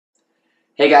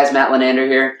Hey guys, Matt Lenander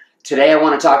here. Today I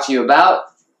want to talk to you about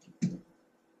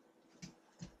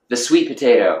the sweet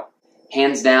potato.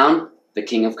 Hands down, the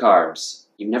king of carbs.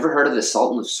 You've never heard of the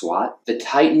Sultan of Swat? The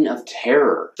Titan of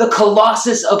Terror. The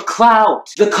Colossus of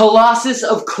Clout. The Colossus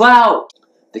of Clout.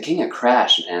 The king of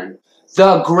crash, man.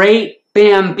 The Great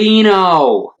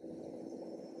Bambino.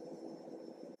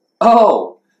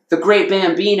 Oh, the Great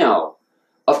Bambino.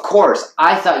 Of course,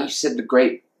 I thought you said the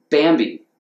Great Bambi.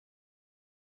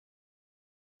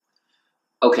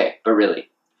 Okay, but really,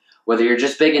 whether you're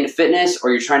just big into fitness or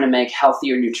you're trying to make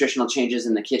healthy or nutritional changes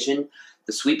in the kitchen,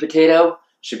 the sweet potato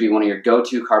should be one of your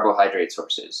go-to carbohydrate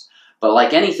sources. But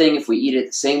like anything, if we eat it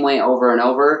the same way over and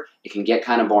over, it can get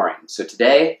kind of boring. So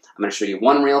today, I'm going to show you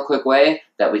one real quick way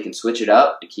that we can switch it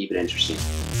up to keep it interesting.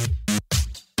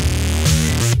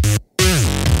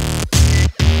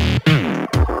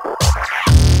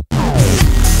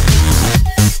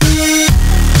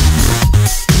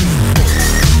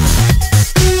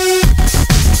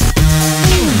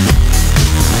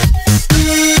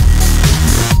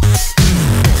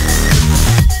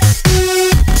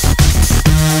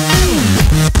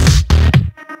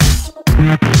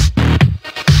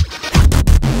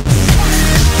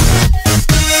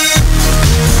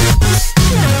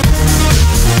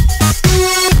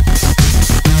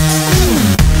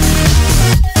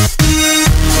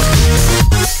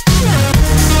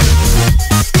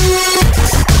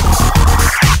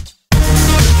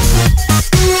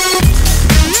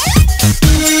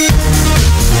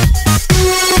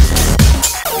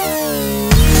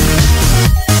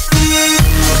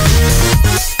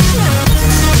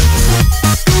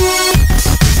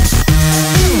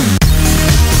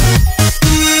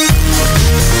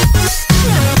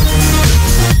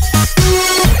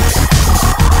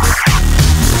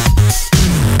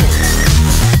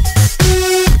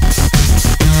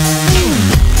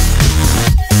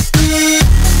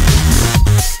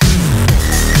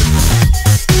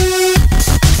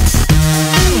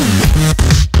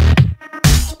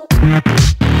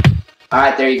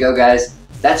 Alright, there you go guys.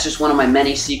 That's just one of my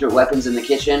many secret weapons in the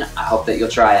kitchen. I hope that you'll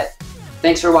try it.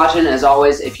 Thanks for watching. As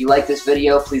always, if you like this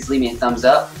video, please leave me a thumbs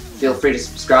up. Feel free to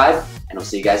subscribe, and we'll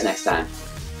see you guys next time.